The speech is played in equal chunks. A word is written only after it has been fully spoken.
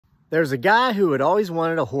There's a guy who had always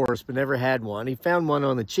wanted a horse but never had one. He found one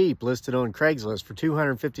on the cheap listed on Craigslist for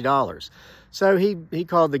 $250. So he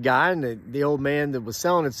called the guy, and the old man that was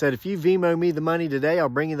selling it said, if you Venmo me the money today, I'll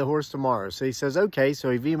bring you the horse tomorrow. So he says, okay.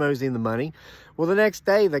 So he Venmos him the money. Well, the next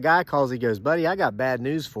day, the guy calls. He goes, buddy, I got bad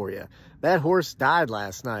news for you. That horse died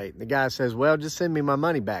last night. The guy says, well, just send me my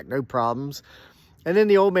money back. No problems. And then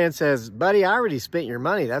the old man says, buddy, I already spent your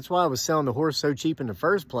money. That's why I was selling the horse so cheap in the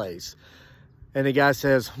first place. And the guy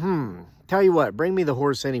says, tell you what, bring me the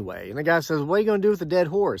horse anyway. And the guy says, what are you going to do with the dead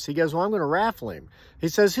horse? He goes, well, I'm going to raffle him. He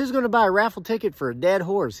says, who's going to buy a raffle ticket for a dead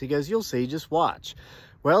horse? He goes, you'll see, just watch.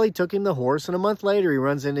 Well, he took him the horse, and a month later, he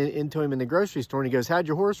runs into him in the grocery store, and he goes, how'd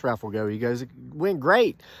your horse raffle go? He goes, it went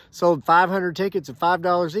great. Sold 500 tickets at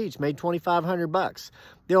 $5 each, made $2,500.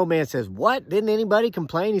 The old man says, what? Didn't anybody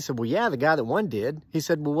complain? He said, well, yeah, the guy that won did. He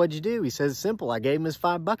said, well, what'd you do? He says, simple, I gave him his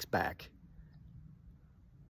 $5 back.